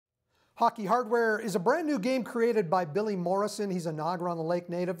Hockey Hardware is a brand new game created by Billy Morrison. He's a Niagara-on-the-Lake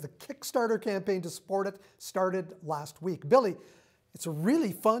native. The Kickstarter campaign to support it started last week. Billy, it's a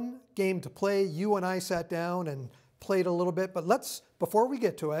really fun game to play. You and I sat down and played a little bit, but before we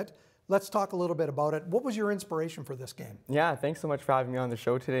get to it, let's talk a little bit about it. What was your inspiration for this game? Yeah, thanks so much for having me on the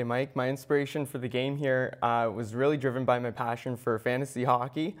show today, Mike. My inspiration for the game here was really driven by my passion for fantasy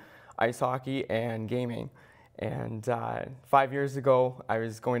hockey, ice hockey, and gaming. And 5 years ago, I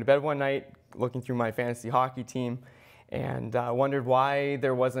was going to bed one night, looking through my fantasy hockey team, and wondered why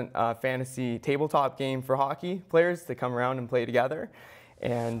there wasn't a fantasy tabletop game for hockey players to come around and play together.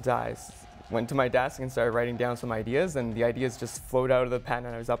 And I went to my desk and started writing down some ideas, and the ideas just flowed out of the pen,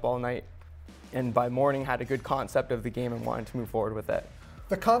 and I was up all night. And by morning, had a good concept of the game and wanted to move forward with it.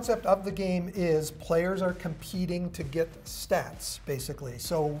 The concept of the game is players are competing to get stats, basically.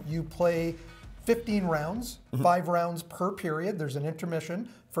 So you play 15 rounds, 5 rounds per period. There's an intermission,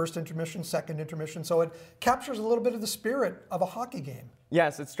 first intermission, second intermission. So it captures a little bit of the spirit of a hockey game.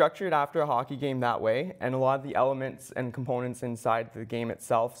 Yes, it's structured after a hockey game that way, and a lot of the elements and components inside the game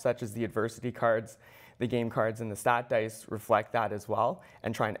itself, such as the adversity cards, the game cards, and the stat dice reflect that as well,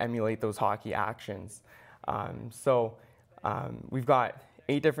 and try and emulate those hockey actions. We've got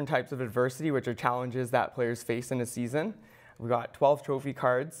 8 different types of adversity, which are challenges that players face in a season. We've got 12 trophy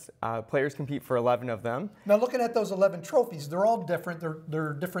cards. Players compete for 11 of them. Now, looking at those 11 trophies, they're all different.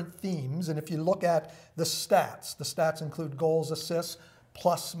 They're different themes. And if you look at the stats include goals, assists,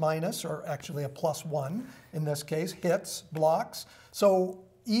 plus minus, or actually a +1 in this case, hits, blocks. So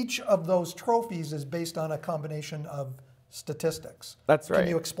each of those trophies is based on a combination of statistics. That's right. Can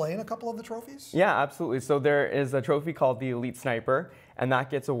you explain a couple of the trophies? Yeah, absolutely. So there is a trophy called the Elite Sniper, and that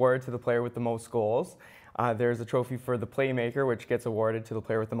gets awarded to the player with the most goals. There's a trophy for the Playmaker, which gets awarded to the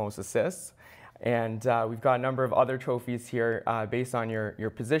player with the most assists. And we've got a number of other trophies here based on your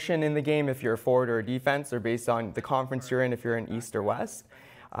position in the game, if you're a forward or a defense, or based on the conference you're in, if you're in East or West.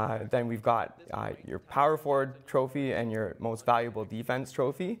 Then we've got your Power Forward trophy and your Most Valuable Defense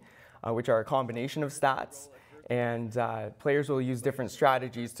trophy, which are a combination of stats. And players will use different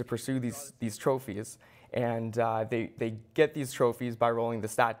strategies to pursue these trophies. And they get these trophies by rolling the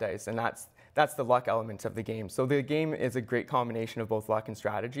stat dice, and that's the luck element of the game. So the game is a great combination of both luck and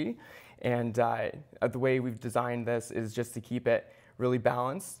strategy. And the way we've designed this is just to keep it really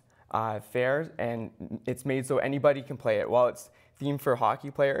balanced, fair, and it's made so anybody can play it. While it's themed for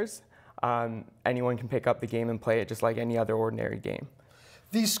hockey players, anyone can pick up the game and play it just like any other ordinary game.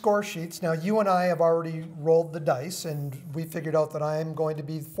 These score sheets, now you and I have already rolled the dice, and we figured out that I'm going to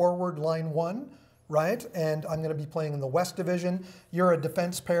be forward line 1, right? And I'm going to be playing in the West Division. You're a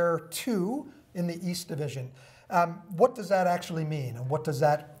defense pair 2 in the East Division. What does that actually mean? And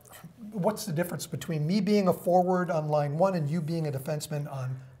what's the difference between me being a forward on line 1 and you being a defenseman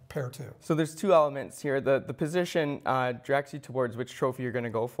on pair 2? So there's 2 elements here. The position directs you towards which trophy you're going to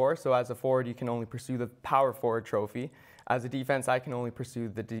go for. So as a forward, you can only pursue the Power Forward trophy. As a defense, I can only pursue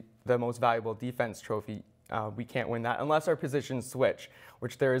the Most Valuable Defense trophy. We can't win that unless our positions switch,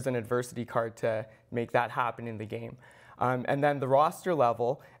 which there is an adversity card to make that happen in the game. And then the roster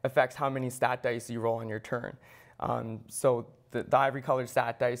level affects how many stat dice you roll on your turn. So the ivory colored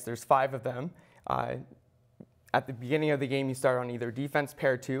stat dice, there's 5 of them. At the beginning of the game, you start on either defense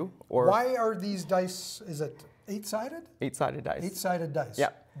pair 2 or... Why are these dice, is it 8-sided? 8-sided dice. 8-sided dice. Yeah.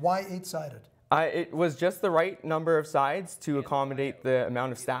 Why 8-sided? It was just the right number of sides to accommodate the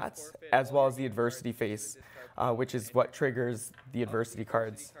amount of stats, as well as the adversity face, which is what triggers the adversity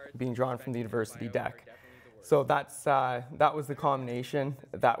cards being drawn from the adversity deck. So that was the combination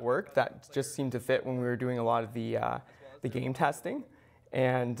that worked. That just seemed to fit when we were doing a lot of the game testing.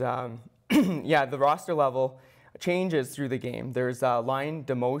 And yeah, the roster level changes through the game. There's a line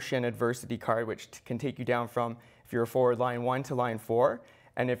demotion adversity card, which can take you down from, if you're a forward, line 1 to line 4.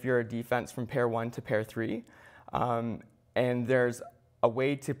 And if you're a defense, from pair 1 to pair 3. And there's a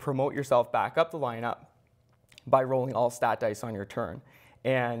way to promote yourself back up the lineup by rolling all stat dice on your turn.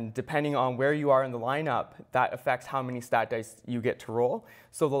 And depending on where you are in the lineup, that affects how many stat dice you get to roll.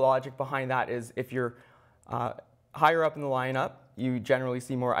 So the logic behind that is if you're higher up in the lineup, you generally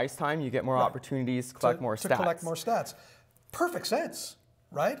see more ice time, you get more opportunities to collect more stats. To collect more stats. Perfect sense.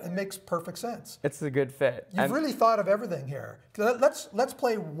 Right? It makes perfect sense. It's a good fit. You've really thought of everything here. Let's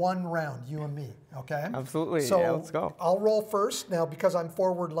play one round, you and me, okay? Absolutely, so yeah, let's go. I'll roll first. Now, because I'm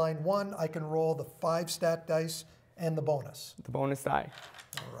forward line 1, I can roll the 5 stat dice and the bonus. The bonus die.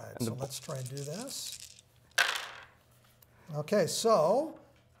 All right, so let's try and do this. Okay, so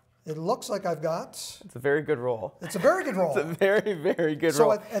it looks like I've got... It's a very good roll. It's a very good roll. It's a very, very good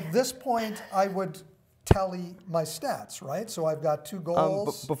roll. So at this point, I would tally my stats, right? So I've got 2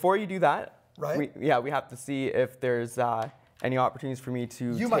 goals. Before you do that, right? we have to see if there's any opportunities for me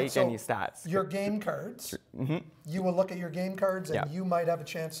to take any stats. Your game cards, you will look at your game cards and you might have a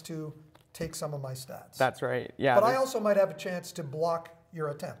chance to take some of my stats. That's right, yeah. But I also might have a chance to block your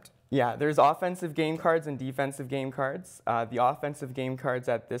attempt. Yeah, there's offensive game cards and defensive game cards. The offensive game cards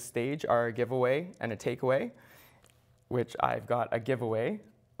at this stage are a giveaway and a takeaway, which I've got a giveaway.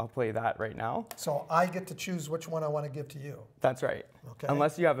 I'll play that right now. So I get to choose which one I want to give to you. That's right. Okay.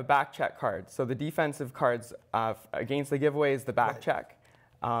 Unless you have a back check card. So the defensive cards against the giveaway is the back check,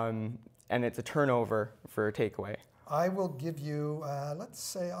 and it's a turnover for a takeaway. I will give you, let's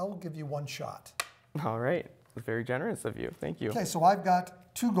say I'll give you 1 shot. All right. Very generous of you. Thank you. Okay, so I've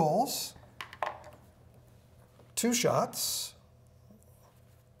got 2 goals, 2 shots.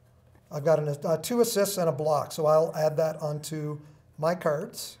 I've got 2 assists and a block, so I'll add that onto my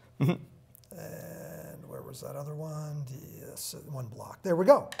cards. And where was that other one? Yes, 1 block. There we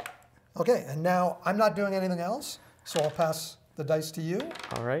go. Okay, and now I'm not doing anything else, so I'll pass the dice to you.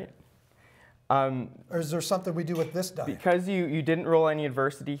 All right. Or is there something we do with this die? Because you didn't roll any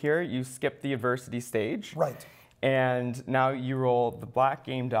adversity here, you skipped the adversity stage. Right. And now you roll the black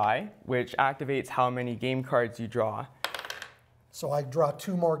game die, which activates how many game cards you draw. So I draw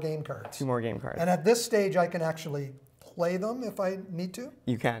 2 more game cards. 2 more game cards. And at this stage, I can actually play them if I need to?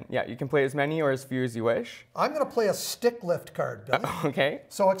 You can, yeah. You can play as many or as few as you wish. I'm going to play a stick lift card, Billy. Okay.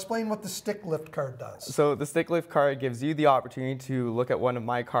 So explain what the stick lift card does. So the stick lift card gives you the opportunity to look at one of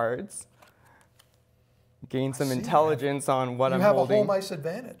my cards, gain some intelligence on what I'm holding. You have a home ice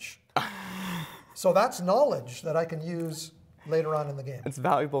advantage. So that's knowledge that I can use later on in the game. It's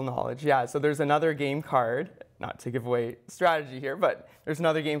valuable knowledge, yeah. So there's another game card, not to give away strategy here, but there's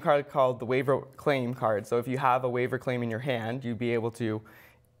another game card called the waiver claim card. So if you have a waiver claim in your hand, you'd be able to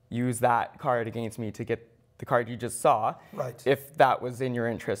use that card against me to get the card you just saw, right, if that was in your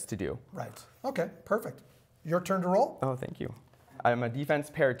interest to do. Right. Okay, perfect. Your turn to roll. Oh, thank you. I'm a defense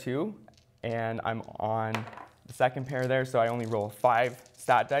pair 2, and I'm on the second pair there, so I only roll 5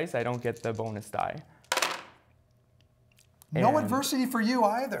 stat dice. I don't get the bonus die. No adversity for you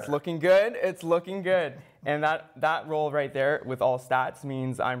either. It's looking good. It's looking good. And that roll right there with all stats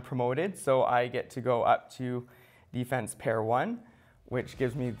means I'm promoted, so I get to go up to defense pair 1, which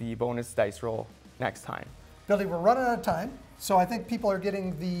gives me the bonus dice roll next time. Billy, we're running out of time, so I think people are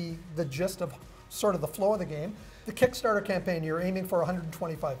getting the gist of sort of the flow of the game. The Kickstarter campaign, you're aiming for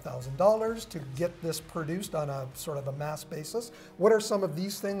 $125,000 to get this produced on a sort of a mass basis. What are some of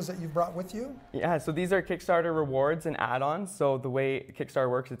these things that you've brought with you? Yeah, so these are Kickstarter rewards and add-ons. So the way Kickstarter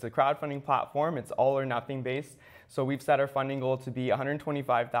works, it's a crowdfunding platform. It's all or nothing based. So we've set our funding goal to be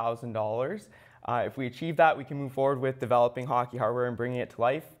 $125,000. If we achieve that, we can move forward with developing hockey hardware and bringing it to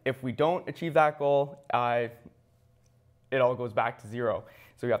life. If we don't achieve that goal, it all goes back to 0.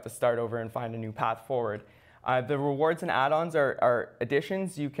 So we have to start over and find a new path forward. The rewards and add-ons are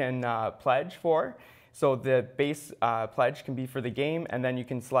additions you can pledge for. So the base pledge can be for the game, and then you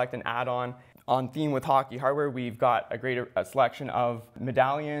can select an add-on on theme with hockey hardware. We've got a great selection of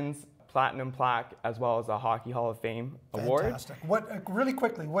medallions, platinum plaque, as well as a Hockey Hall of Fame award. Fantastic. Really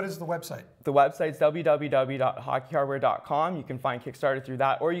quickly, what is the website? The website's www.hockeyhardware.com. You can find Kickstarter through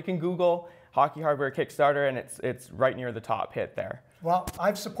that, or you can Google Hockey Hardware Kickstarter, and it's right near the top hit there. Well,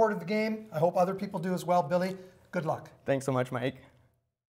 I've supported the game. I hope other people do as well. Billy, good luck. Thanks so much, Mike.